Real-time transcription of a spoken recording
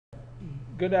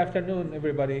Good afternoon,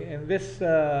 everybody. In this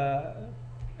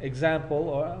example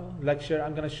or lecture,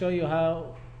 I'm going to show you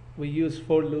how we use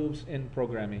for loops in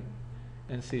programming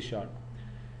in C#.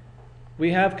 We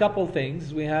have a couple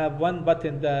things. We have one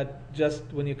button that just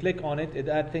when you click on it, it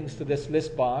adds things to this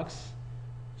list box,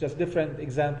 just different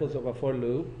examples of a for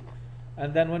loop.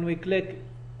 And then when we click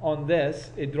on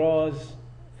this, it draws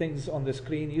things on the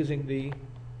screen using the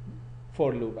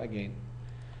for loop again.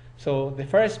 So the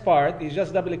first part, you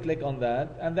just double click on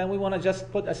that, and then we want to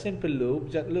just put a simple loop,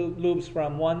 just loops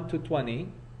from 1 to 20,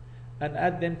 and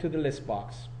add them to the list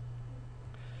box.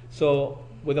 So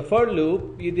with a for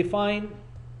loop, you define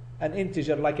an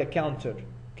integer like a counter.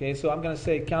 Okay, so I'm going to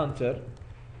say counter.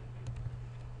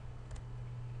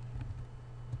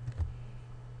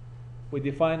 We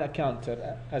define a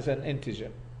counter as an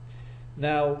integer.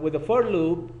 Now with a for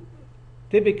loop,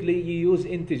 typically you use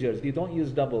integers, you don't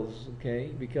use doubles, okay,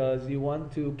 because you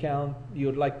want to count, you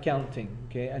like counting,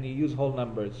 okay, and you use whole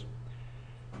numbers.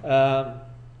 The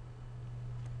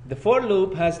for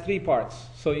loop has three parts.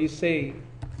 So you say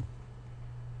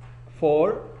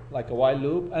for, like a while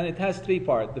loop, and it has three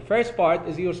parts. The first part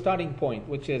is your starting point,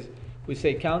 which is, we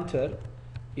say counter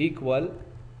equal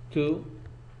to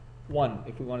 1,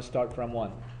 if we want to start from 1.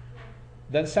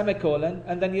 Then semicolon,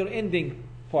 and then your ending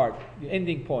part, your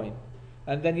ending point.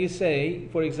 And then you say,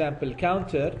 for example,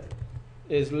 counter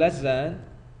is less than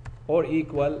or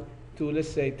equal to, let's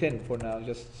say, 10 for now,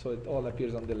 just so it all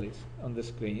appears on the list, on the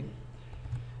screen.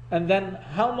 And then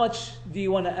how much do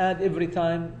you want to add every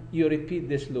time you repeat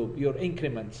this loop, your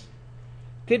increments?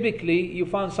 Typically, you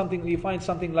find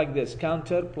something like this,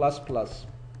 counter plus plus.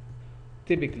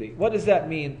 Typically. What does that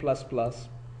mean, plus plus?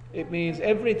 It means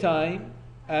every time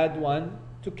add 1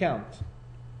 to count.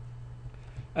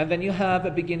 And then you have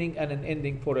a beginning and an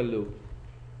ending for a loop.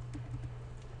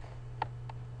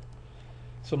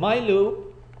 So my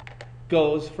loop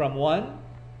goes from 1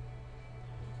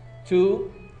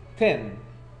 to 10.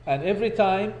 And every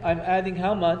time I'm adding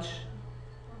how much?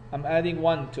 I'm adding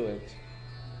 1 to it.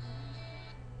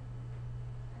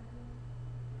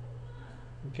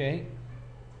 Okay?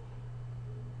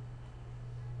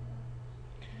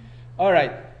 All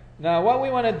right. Now what we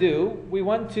want to do, we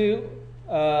want to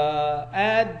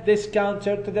add this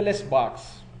counter to the list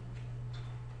box.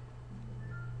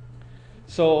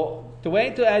 So the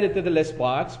way to add it to the list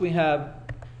box, we have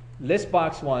list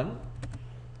box 1,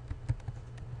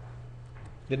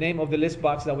 the name of the list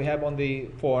box that we have on the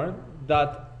form,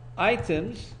 dot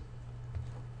items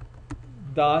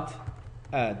dot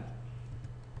add.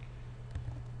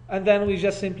 And then we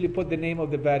just simply put the name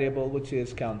of the variable, which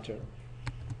is counter.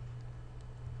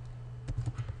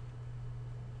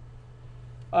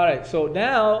 All right, so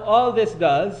now all this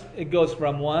does, it goes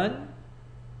from 1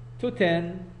 to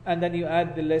 10, and then you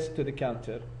add the list to the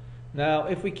counter. Now,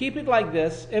 if we keep it like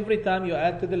this, every time you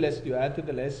add to the list, you add to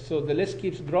the list, so the list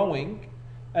keeps growing,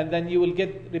 and then you will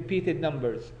get repeated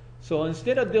numbers. So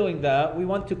instead of doing that, we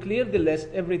want to clear the list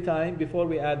every time before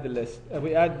we add the list.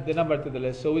 We add the number to the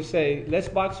list. So we say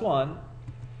list box 1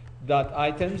 dot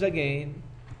items again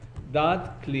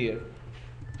dot clear.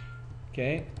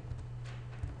 Okay.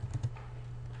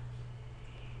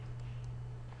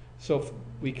 So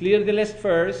we clear the list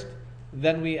first,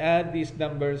 then we add these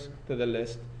numbers to the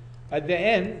list. At the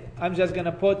end, I'm just going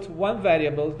to put one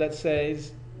variable that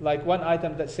says, like one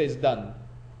item that says done.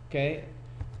 Okay?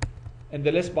 In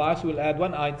the list box, we'll add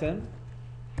one item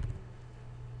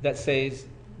that says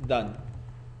done.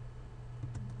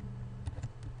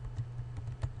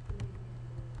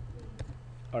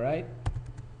 All right?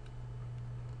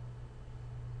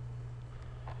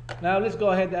 Now let's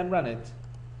go ahead and run it.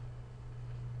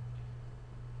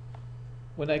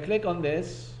 When I click on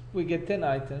this, we get 10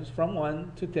 items from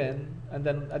 1 to 10, and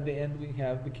then at the end we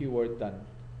have the keyword done.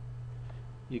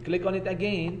 You click on it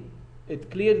again, it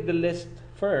cleared the list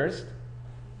first,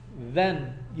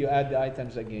 then you add the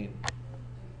items again.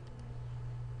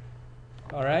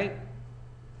 Alright?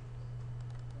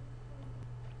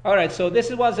 Alright, so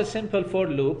this was a simple for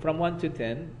loop from 1 to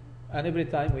 10, and every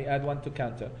time we add 1 to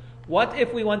counter. What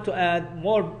if we want to add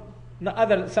more,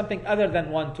 something other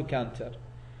than 1 to counter?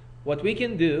 What we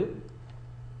can do,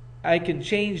 I can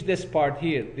change this part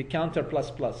here, the counter plus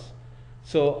plus.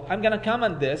 So I'm going to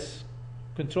comment this,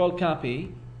 control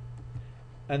copy,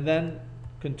 and then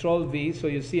control V, so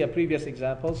you see a previous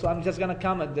example. So I'm just going to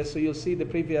comment this so you'll see the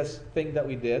previous thing that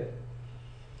we did.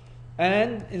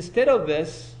 And instead of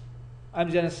this,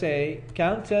 I'm going to say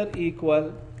counter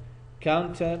equal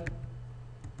counter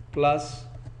plus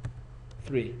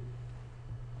 3.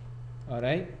 All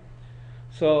right?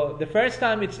 So the first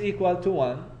time it's equal to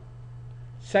 1.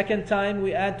 Second time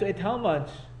we add to it how much?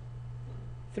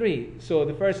 3. So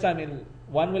the first time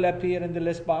 1 will appear in the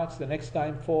list box, the next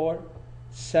time 4,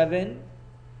 7,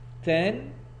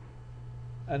 10,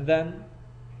 and then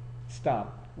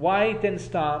stop. Why 10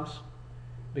 stops?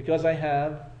 Because I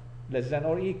have less than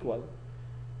or equal.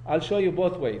 I'll show you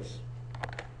both ways.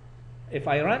 If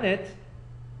I run it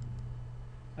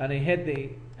and I hit the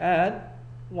add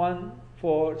 1,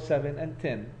 4, 7, and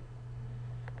 10.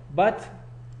 But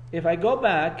if I go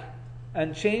back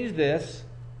and change this,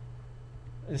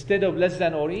 instead of less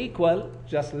than or equal,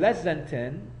 just less than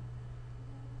 10,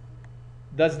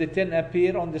 does the 10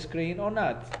 appear on the screen or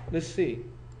not? Let's see.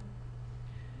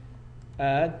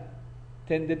 Add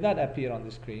 10 did not appear on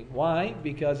the screen. Why?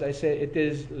 Because I say it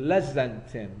is less than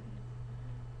 10.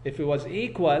 If it was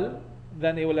equal,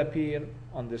 then it will appear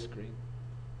on the screen.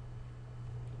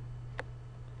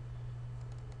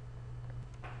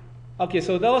 Okay,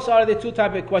 so those are the two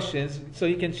type of questions. So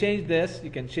you can change this, you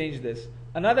can change this.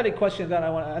 Another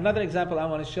example I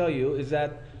want to show you is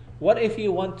that what if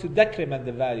you want to decrement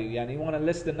the value? Yani you want to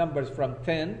list the numbers from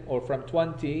 10 or from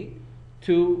 20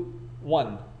 to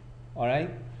 1. All right?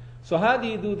 So how do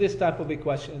you do this type of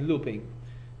equation looping?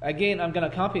 Again, I'm going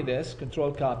to copy this,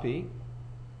 control copy,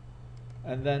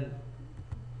 and then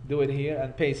do it here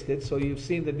and paste it. So you've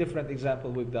seen the different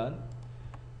example we've done.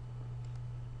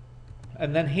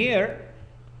 And then here,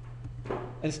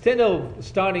 instead of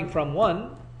starting from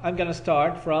 1, I'm going to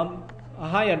start from a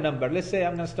higher number. Let's say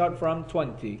I'm going to start from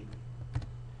 20.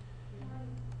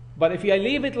 But if I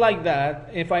leave it like that,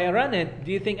 if I run it,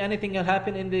 do you think anything will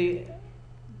happen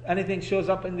anything shows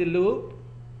up in the loop?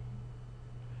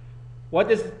 What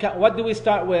do we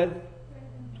start with?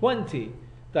 20.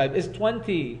 Is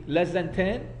 20 less than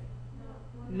 10?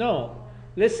 No.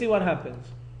 Let's see what happens.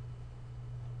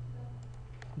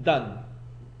 Done.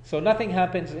 So nothing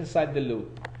happens inside the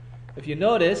loop. If you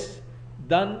notice,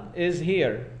 done is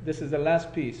here. This is the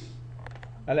last piece.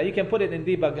 You can put it in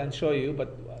debug and show you,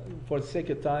 but for the sake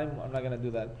of time, I'm not going to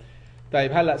do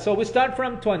that. So we start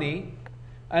from 20,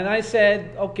 and I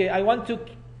said, okay, I want to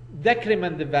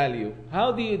decrement the value.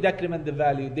 How do you decrement the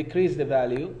value, decrease the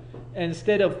value?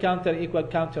 Instead of counter equal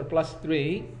counter plus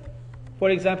 3, for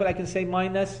example, I can say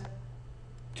minus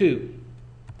 2.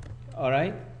 All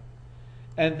right?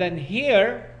 And then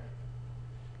here,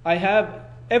 I have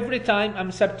every time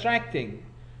I'm subtracting.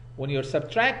 When you're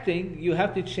subtracting, you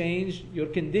have to change your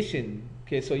condition.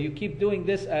 Okay, so you keep doing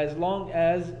this as long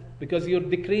as, because you're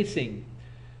decreasing,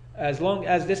 as long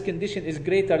as this condition is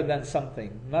greater than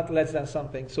something, not less than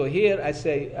something. So here I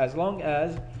say as long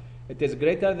as it is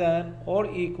greater than or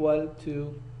equal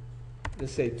to,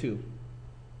 let's say 2.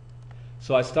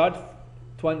 So I start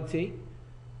 20,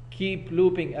 keep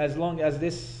looping as long as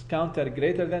this counter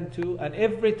greater than 2, and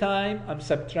every time I'm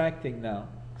subtracting now.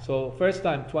 So first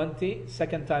time 20,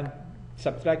 second time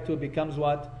subtract 2 becomes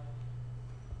what?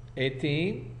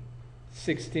 18,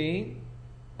 16,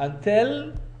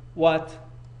 until what?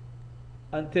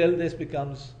 Until this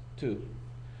becomes 2.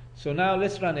 So now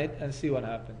let's run it and see what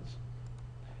happens.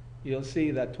 You'll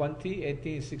see that 20,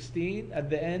 18, 16, at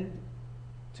the end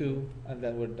 2, and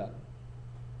then we're done.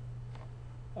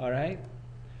 All right?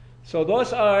 So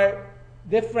those are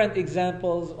different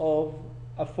examples of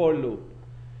a for loop.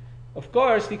 Of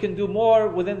course, you can do more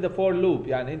within the for loop.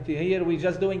 Into here we're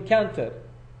just doing counter.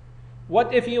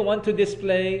 What if you want to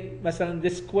display, مثلا, the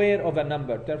square of a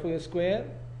number? تعرفوا square?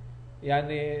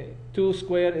 2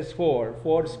 square is 4,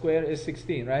 4 square is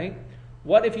 16, right?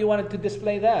 What if you wanted to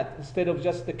display that instead of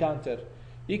just the counter?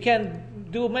 You can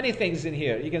do many things in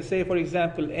here. You can say, for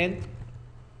example, int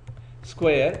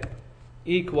square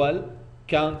equal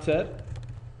counter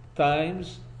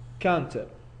times counter.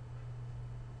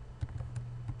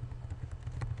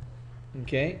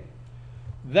 Okay.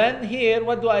 Then here,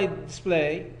 what do I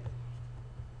display?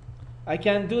 I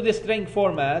can do the string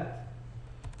format.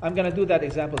 I'm going to do that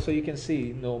example so you can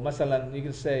see. Masalan, you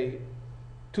can say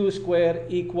 2 square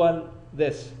equal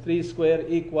this, 3 square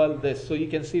equal this, so you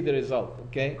can see the result.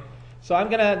 Okay. So I'm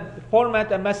going to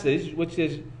format a message which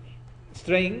is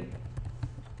string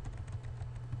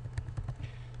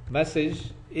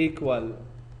message equal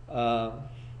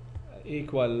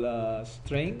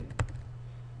string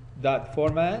dot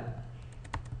format,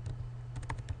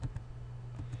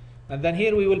 and then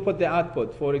here we will put the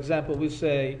output. For example, we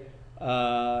say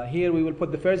here we will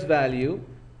put the first value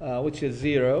which is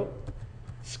 0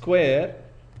 square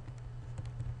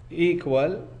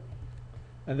equal,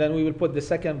 and then we will put the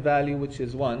second value which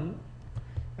is 1,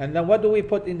 and then what do we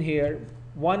put in here?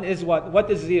 1 is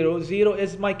what is 0? 0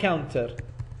 is my counter.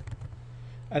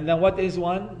 And then what is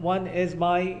 1? 1 is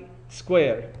my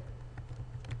square.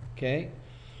 Okay.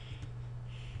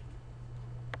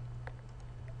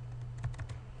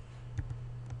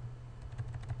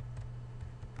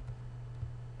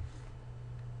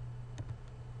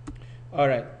 All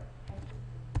right.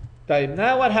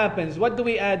 Now what happens? What do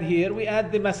we add here? We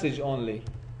add the message only.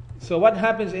 So what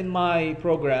happens in my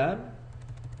program?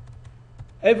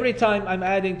 Every time I'm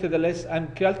adding to the list, I'm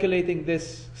calculating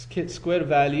this square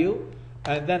value,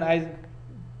 and then I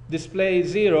display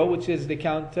 0, which is the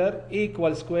counter,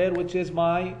 equal square, which is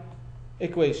my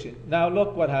equation. Now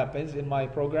look what happens in my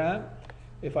program.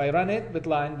 If I run it, with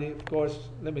line, of course,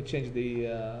 let me change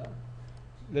this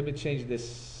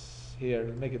here,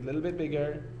 make it a little bit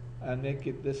bigger, and make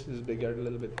it, this is bigger a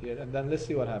little bit here, and then let's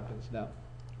see what happens now.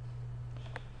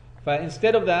 If I,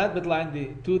 instead of that, with line, the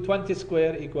 220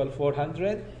 square equal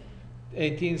 400,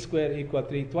 18 square equal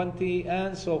 320,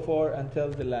 and so forth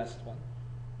until the last one.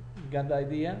 You got the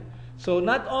idea? So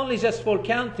not only just for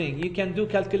counting, you can do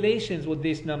calculations with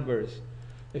these numbers.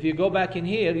 If you go back in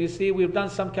here, you see we've done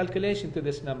some calculation to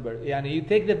this number. Yani you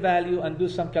take the value and do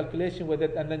some calculation with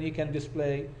it, and then you can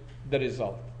display the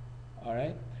result. All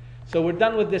right? So we're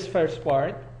done with this first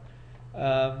part.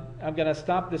 I'm going to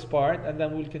stop this part, and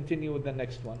then we'll continue with the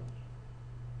next one.